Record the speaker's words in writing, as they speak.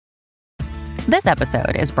This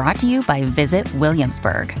episode is brought to you by Visit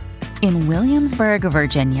Williamsburg. In Williamsburg,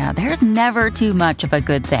 Virginia, there's never too much of a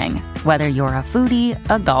good thing. Whether you're a foodie,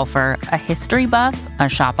 a golfer, a history buff, a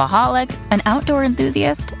shopaholic, an outdoor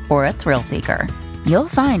enthusiast, or a thrill seeker, you'll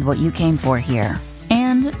find what you came for here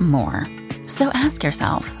and more. So ask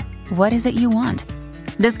yourself, what is it you want?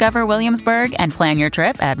 Discover Williamsburg and plan your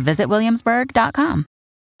trip at visitwilliamsburg.com.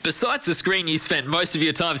 Besides the screen you spent most of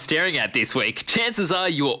your time staring at this week, chances are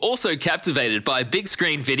you are also captivated by a big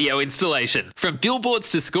screen video installation. From billboards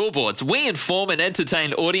to scoreboards, we inform and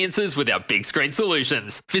entertain audiences with our big screen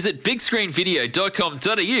solutions. Visit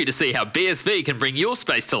bigscreenvideo.com.au to see how BSV can bring your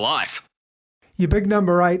space to life. Your big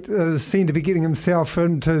number 8 is seen to be getting himself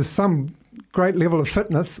into some great level of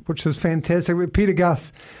fitness, which is fantastic. With Pita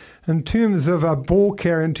Gus, in terms of a ball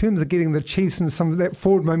carrier, in terms of getting the Chiefs and some of that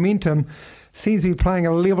forward momentum, seems to be playing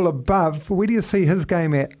a level above. Where do you see his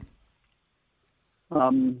game at?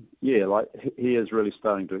 He is really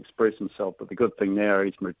starting to express himself. But the good thing now,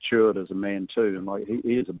 he's matured as a man too, and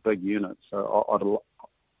he is a big unit. So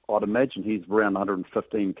I'd imagine he's around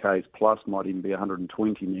 115 k's plus, might even be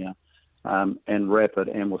 120 now, and rapid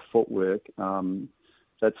and with footwork.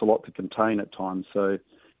 That's a lot to contain at times. So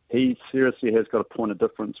he seriously has got a point of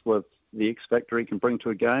difference with the X factor he can bring to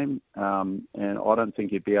a game, and I don't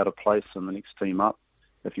think he'd be able to place in the next team up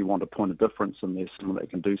if you want a point of difference and there's someone that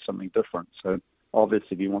can do something different. So obviously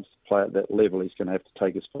if he wants to play at that level, he's going to have to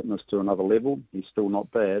take his fitness to another level. He's still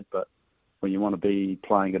not bad, but when you want to be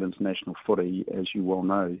playing at international footy, as you well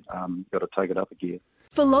know, you've got to take it up a gear.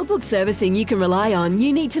 For logbook servicing you can rely on,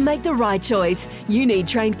 you need to make the right choice. You need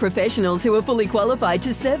trained professionals who are fully qualified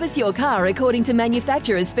to service your car according to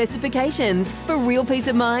manufacturer's specifications. For real peace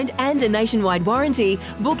of mind and a nationwide warranty,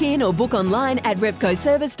 book in or book online at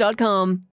repcoservice.com.